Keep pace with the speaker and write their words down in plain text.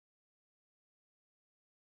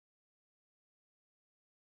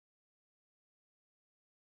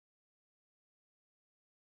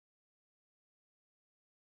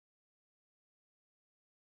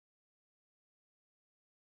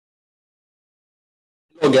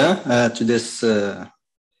Again, to this 11th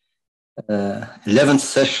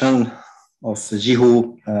session of the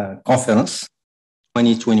GHOU conference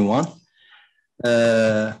 2021.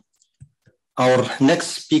 Our next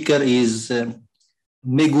speaker is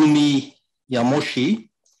Megumi Yamauchi.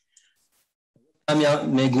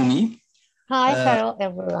 Megumi. Hi, hello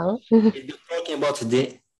everyone. We'll be talking about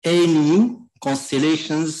the Ainu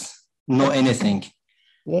Constellations, know anything.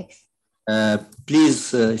 Yes.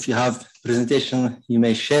 Please, if you have presentation, you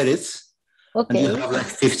may share it. Okay. And you have like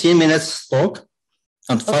 15 minutes talk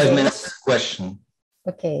and 5 minutes question.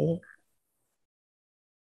 Okay.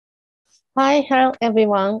 Hi, hello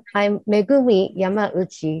everyone. I'm Megumi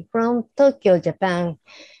Yamauchi from Tokyo, Japan.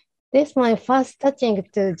 This is my first touching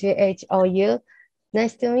to GHOU.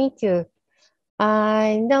 Nice to meet you.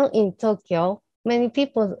 I know in Tokyo, many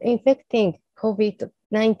people infecting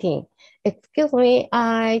COVID-19. Excuse me,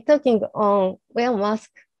 I talking on wear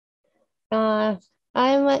mask. I'm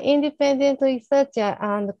an independent researcher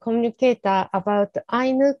and communicator about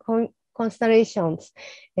Ainu Constellations.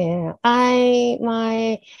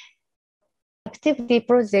 My activity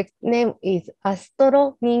project name is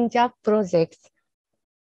Astro Ninja Project.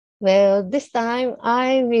 Well, this time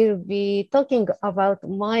I will be talking about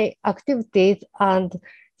my activities and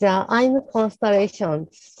the Ainu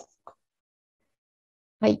Constellations.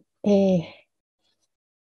 I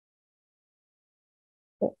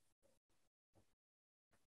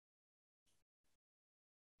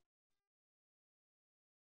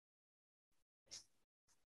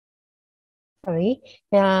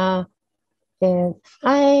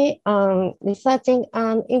am researching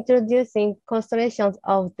and introducing constellations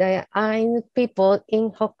of the Ainu people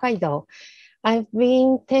in Hokkaido. I've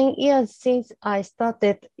been 10 years since I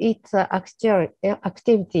started its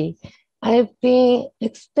activity. I've been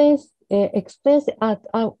experienced at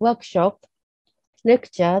a workshop,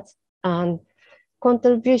 lectures, and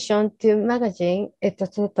contribution to magazine,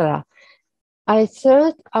 etc. I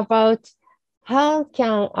thought about how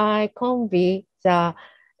can I combine the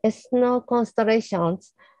snow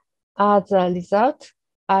constellations. As a result,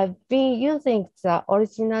 I've been using the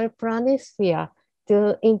original planisphere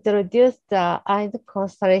to introduce the Ainu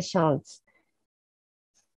constellations.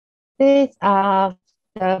 These are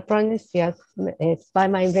the planispheres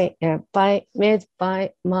made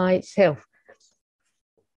by myself.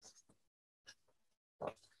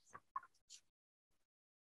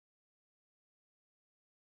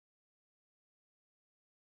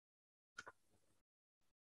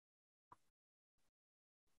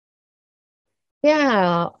 There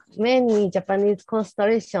are many Japanese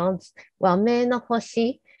constellations. Wame no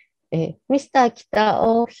Hoshi. Mr.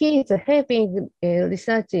 Kitao, he is helping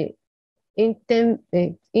research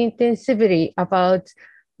intensively about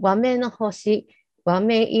Wame no Hoshi.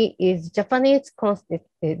 Wame is Japanese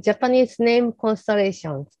name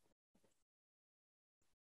constellations.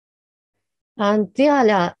 And there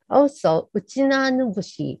are also Uchina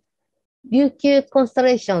Nubushi, Ryukyu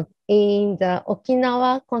constellations in the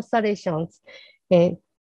Okinawa constellations. In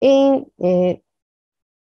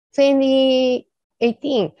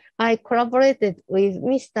 2018, I collaborated with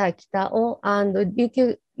Mr. Kitao and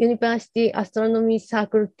Ryukyu University Astronomy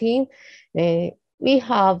Circle team. We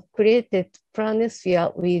have created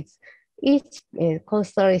planisphere with each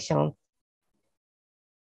constellation.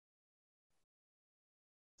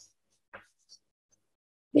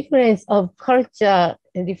 Difference of culture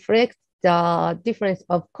reflects the difference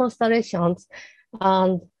of constellations,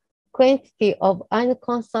 and quantity of Ainu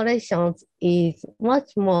constellations is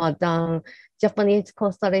much more than Japanese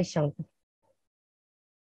constellations.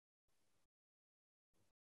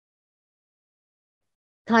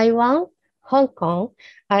 Taiwan, Hong Kong,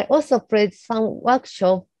 I also played some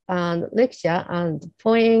workshop and lecture and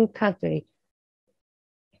foreign country.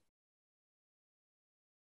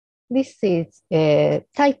 This is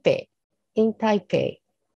Taipei, in Taipei.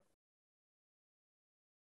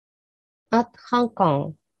 At Hong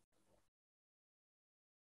Kong.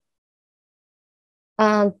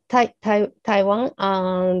 And Taiwan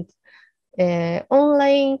and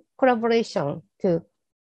online collaboration too.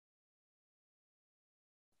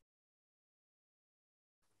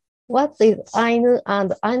 What is Ainu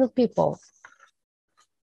and Ainu people?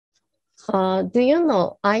 Do you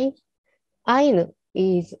know Ainu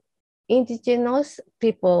is indigenous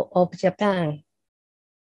people of Japan.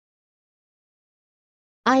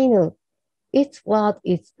 Ainu, its word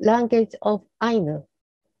is language of Ainu,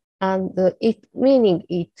 and its meaning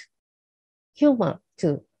is human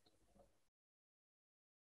too.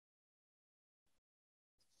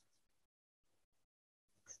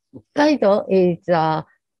 Hokkaido is the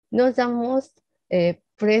northernmost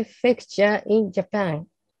prefecture in Japan.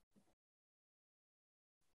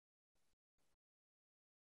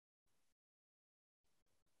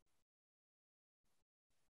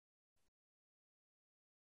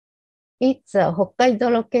 It's a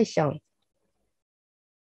Hokkaido location.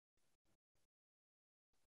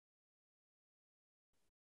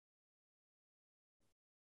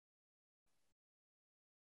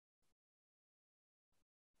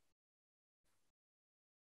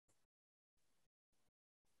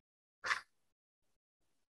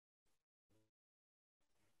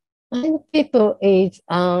 Ainu people is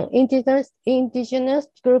an indigenous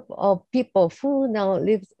group of people who now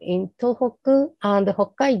live in Tohoku and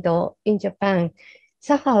Hokkaido in Japan,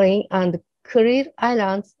 Sakhalin and Kuril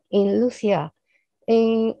Islands in Russia.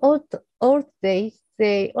 In old days,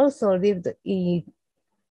 they also lived in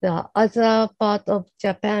the other part of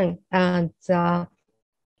Japan and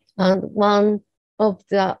one of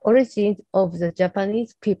the origins of the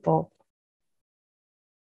Japanese people.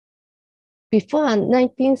 Before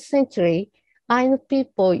 19th century, Ainu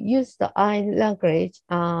people used the Ainu language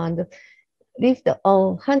and lived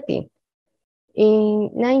on hunting. In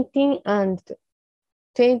 19th and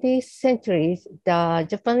 20th centuries, the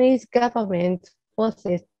Japanese government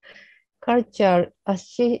forced cultural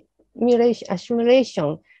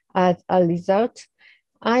assimilation. As a result,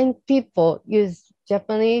 Ainu people use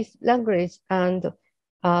Japanese language and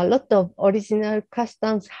a lot of original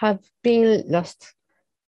customs have been lost.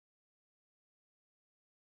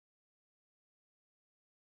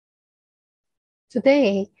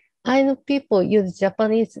 Today, Ainu people use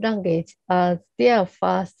Japanese language as their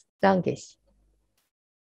first language.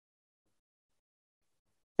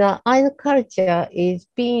 The Ainu culture is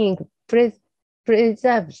being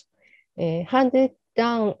preserved, handed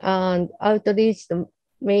down, and outreached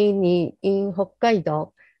mainly in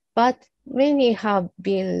Hokkaido, but many have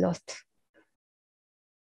been lost.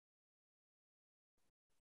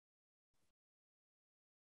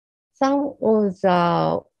 Some of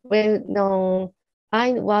the well-known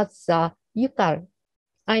Ainu words are yukar.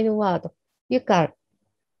 Ainu word yukar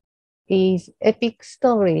is epic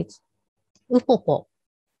stories, upopo,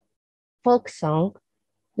 folk song,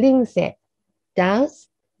 rinse, dance,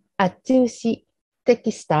 atsushi,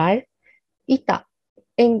 textile, ita,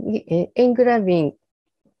 engraving.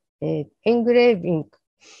 In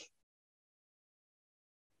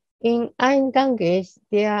Ainu language,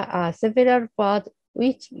 there are several words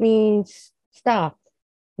which means star,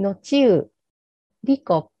 no chiu,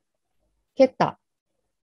 riko, keta.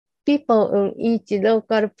 People in each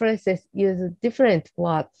local places use different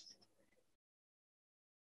words.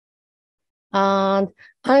 And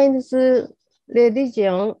Ainu's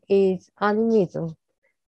religion is animism.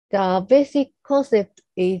 The basic concept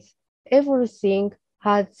is everything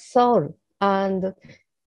has soul and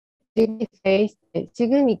significance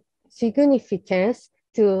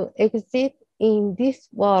to exist in this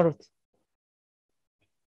world.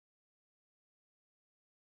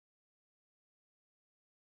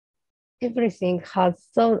 Everything has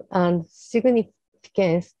soul and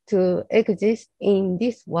significance to exist in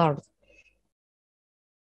this world.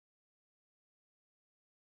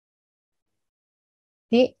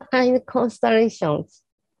 The Ainu Constellations.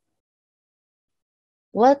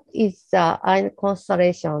 What is the Ainu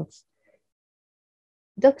Constellations?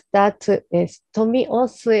 Dr. Tomio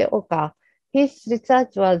Sueoka. His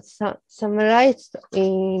research was summarized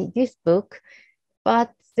in this book,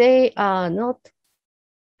 but they are not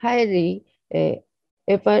highly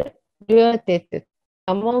evaluated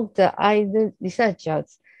among the Ainu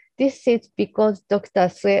researchers. This is because Dr.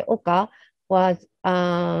 Sueoka was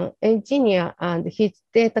an engineer and his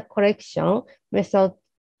data collection method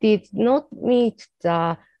did not meet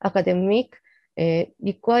the academic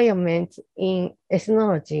requirements in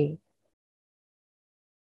ethnology.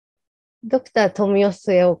 Dr. Tomio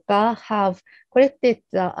Sueoka have collected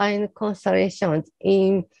the Ainu constellations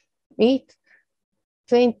in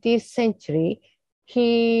mid-20th century.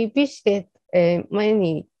 He visited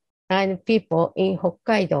many Ainu people in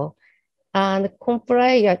Hokkaido and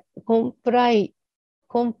compiled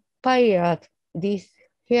this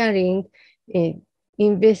hearing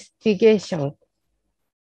investigation.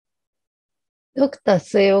 Dr.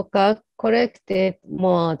 Sueoka collected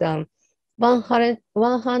more than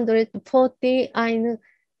 140 Ainu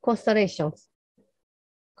constellations.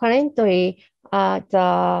 Currently,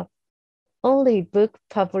 the only book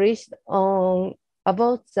published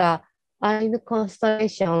about the Ainu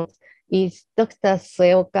constellations is Dr.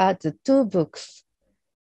 Sueoka's 2 books.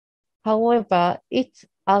 However, it's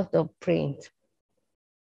out of print.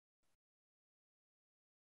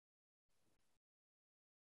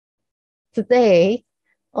 Today,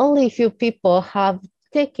 only few people have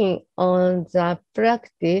taken on the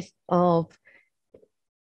practice of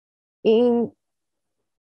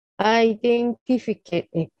identifying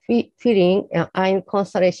Ainu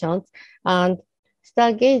constellations and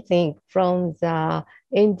stargazing from the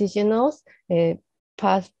indigenous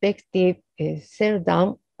perspective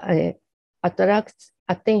seldom attracts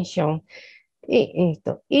attention,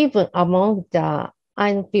 even among the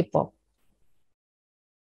Ainu people.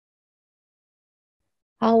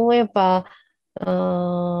 However,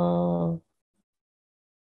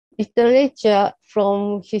 literature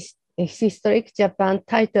from historic Japan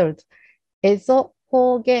titled Ezo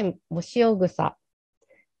Hogen Moshiogusa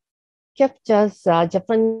captures the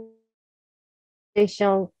Japanese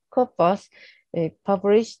corpus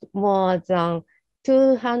published more than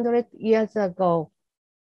 200 years ago.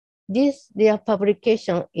 Their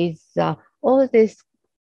publication is the oldest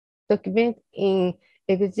document in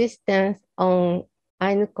existence on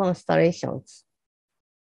Ainu constellations.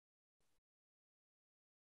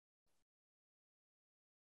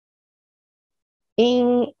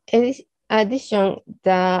 In addition,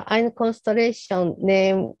 the Ainu constellation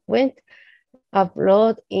name went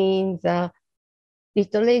abroad in the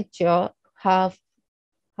literature half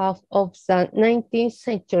of the 19th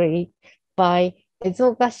century by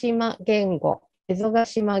Ezogashima Gengo,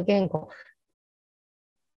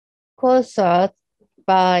 co-authored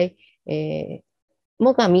by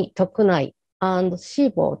Mogami Tokunai and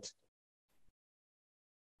Seaboard.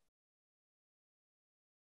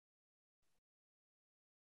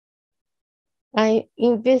 I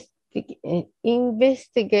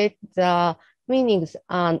investigate the meanings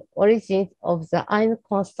and origins of the Ainu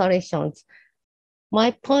constellations.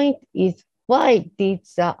 My point is, why did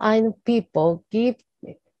the Ainu people give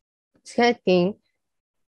setting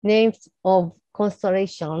names of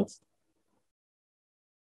constellations?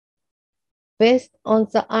 Based on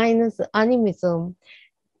the Ainu's animism,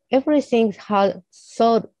 everything has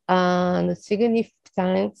soul and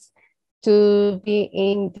significance to be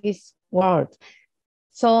in this world.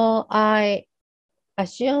 So I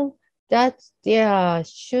assume that there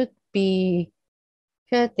should be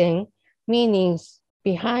certain meanings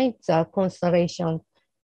behind the constellation.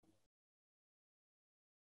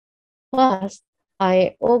 First,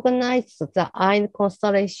 I organized the Ainu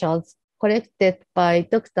constellations collected by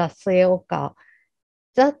Dr. Sueoka.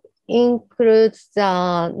 That includes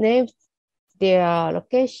the names, their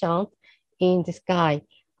location in the sky,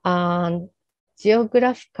 and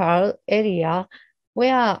geographical area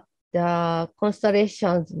where the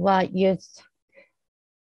constellations were used.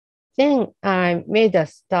 Then I made a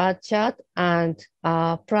star chart and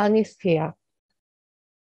a planisphere.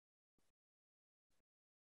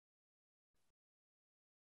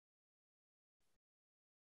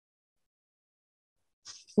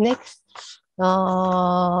 Next,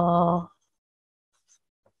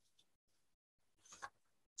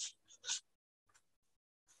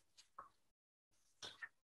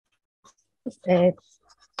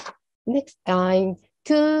 next time,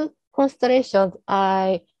 two constellations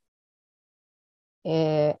I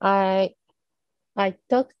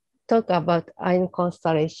talk about Ainu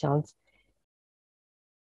constellations.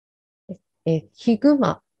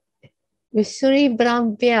 Higuma, usually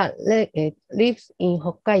brown bear, lives in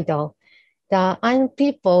Hokkaido. The Ainu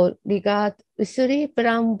people regard usually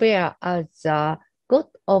brown bear as the god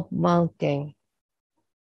of mountain.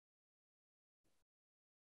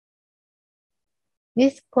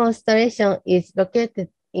 This constellation is located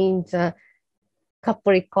in the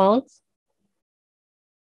Capricorns.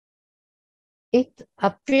 It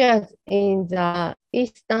appears in the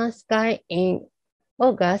eastern sky in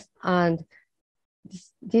August and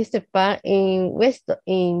disappears in west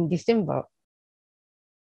in December.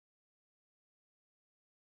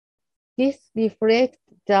 This reflects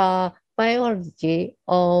the biology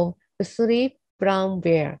of usually brown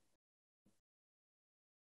bear.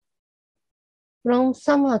 From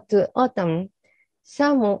summer to autumn,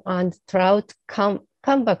 salmon and trout come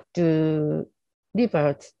back to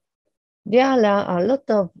rivers. There are a lot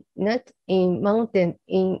of nuts in mountains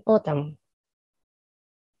in autumn.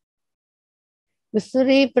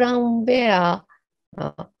 Usually brown bear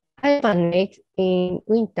hibernate in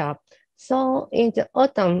winter. So in the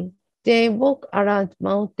autumn, they walk around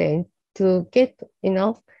mountains to get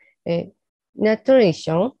enough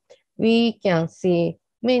nutrition. We can see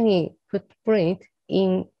many footprints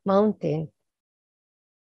in mountains.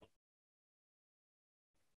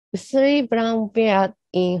 Usually brown bear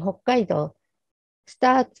in Hokkaido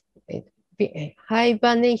start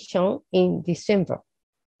hibernation in December.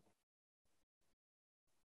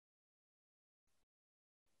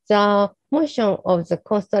 The motion of the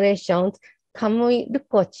constellations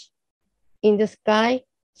Kamui-Rukochi in the sky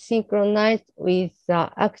synchronized with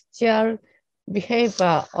the actual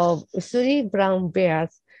behavior of usually brown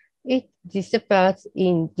bears. It disappears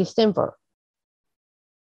in December.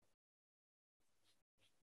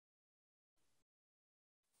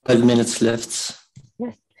 5 minutes left.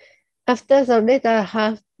 Yes. After the later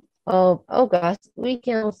half of August, we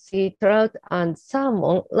can see trout and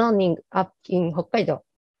salmon running up in Hokkaido.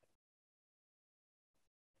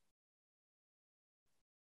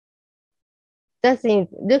 Does it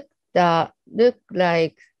look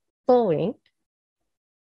like thawing?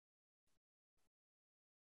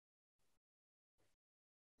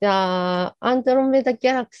 The Andromeda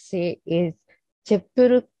galaxy is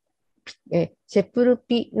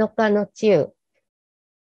Chepulpi no ka no chiu.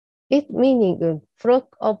 It meaning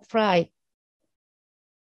flock of flies.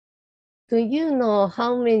 Do you know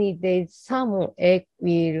how many days salmon egg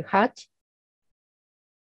will hatch?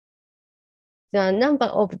 The number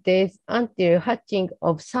of days until hatching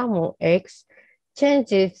of salmon eggs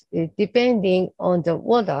changes depending on the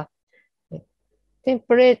water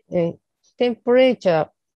temperature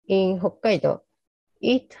in Hokkaido.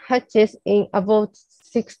 It hatches in about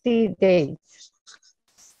 60 days.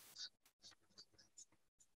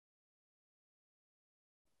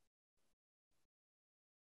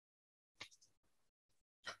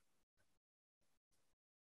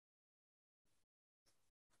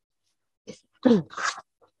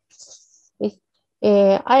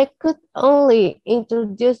 I could only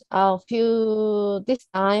introduce a few this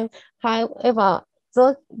time. However,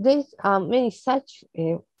 there are many such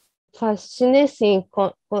fascinating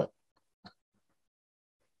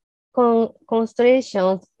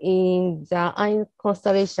constellations in the Ainu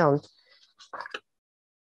Constellations.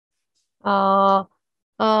 I'm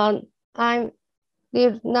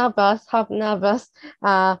nervous.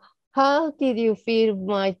 How did you feel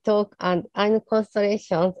my talk and Ainu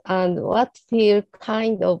Constellations, and what feel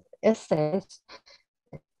kind of essence?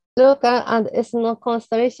 Local and ethno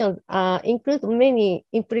constellations include many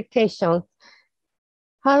implications.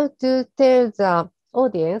 How to tell the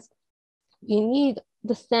audience we need to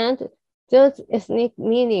understand those ethnic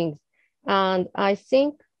meanings, and I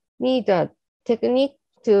think need a technique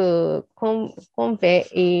to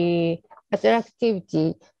convey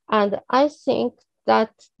attractivity. And I think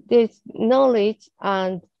that this knowledge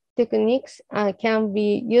and techniques can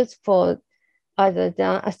be useful other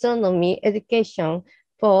than astronomy education.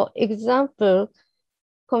 For example,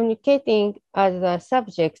 communicating as a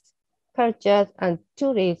subject, cultures, and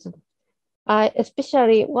tourism. I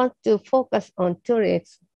especially want to focus on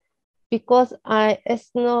tourism because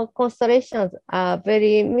ethno constellations are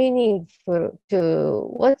very meaningful to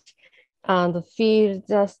watch and feel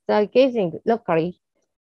the stargazing locally.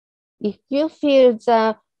 If you feel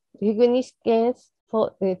the significance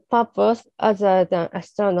for the purpose other than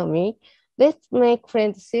astronomy, let's make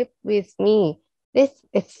friendship with me. Let's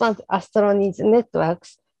expand astronomy's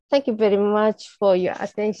networks. Thank you very much for your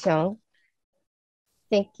attention.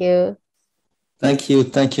 Thank you. Thank you,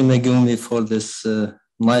 Megumi, for this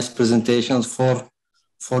nice presentation for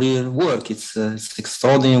your work. It's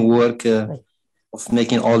extraordinary work of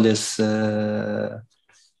making all this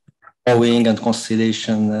drawing and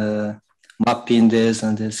constellation mapping this,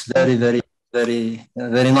 and it's very, very, very,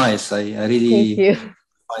 very nice. I really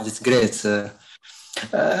find it great.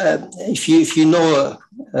 If you know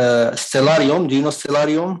Stellarium, do you know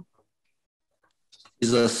Stellarium?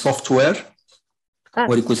 It's a software.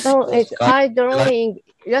 So it's eye drawing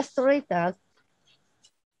illustrators.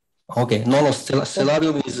 Okay, no,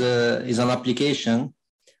 Stellarium is an application,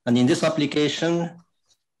 and in this application,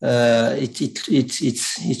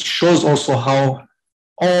 it shows also how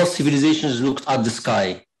all civilizations looked at the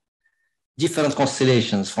sky, different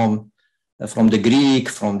constellations from the Greek,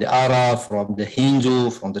 from the Arab, from the Hindu,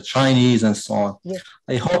 from the Chinese, and so on. Yes.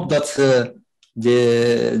 I hope that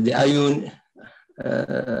the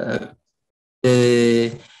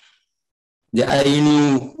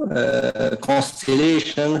Ainu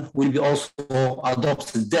constellation will be also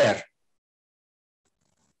adopted there.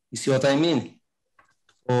 You see what I mean?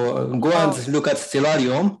 So go and look at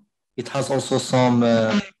Stellarium. It has also some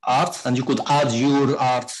art, and you could add your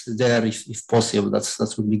art there if possible.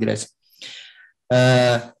 That would be great.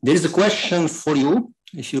 There is a question for you.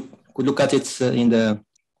 If you could look at it in the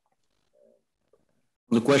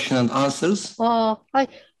question and answers.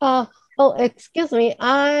 Excuse me.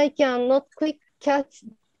 I cannot quick catch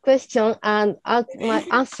question and add my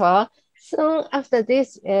answer. Soon after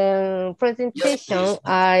this presentation, yes,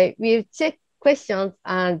 I will check questions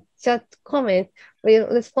and chat comment. Will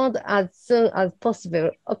respond as soon as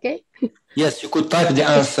possible. Okay? Yes, you could type the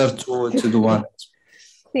answer to the one.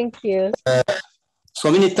 Thank you.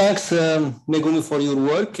 So many thanks, Megumi, for your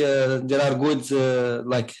work. There are good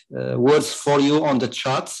words for you on the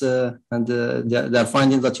chat, and they are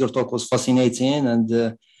finding that your talk was fascinating, and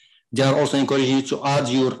they are also encouraging you to add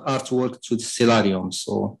your artwork to the Stellarium.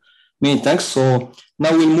 So Many thanks. So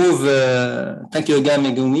now we'll move, thank you again,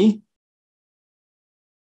 Megumi.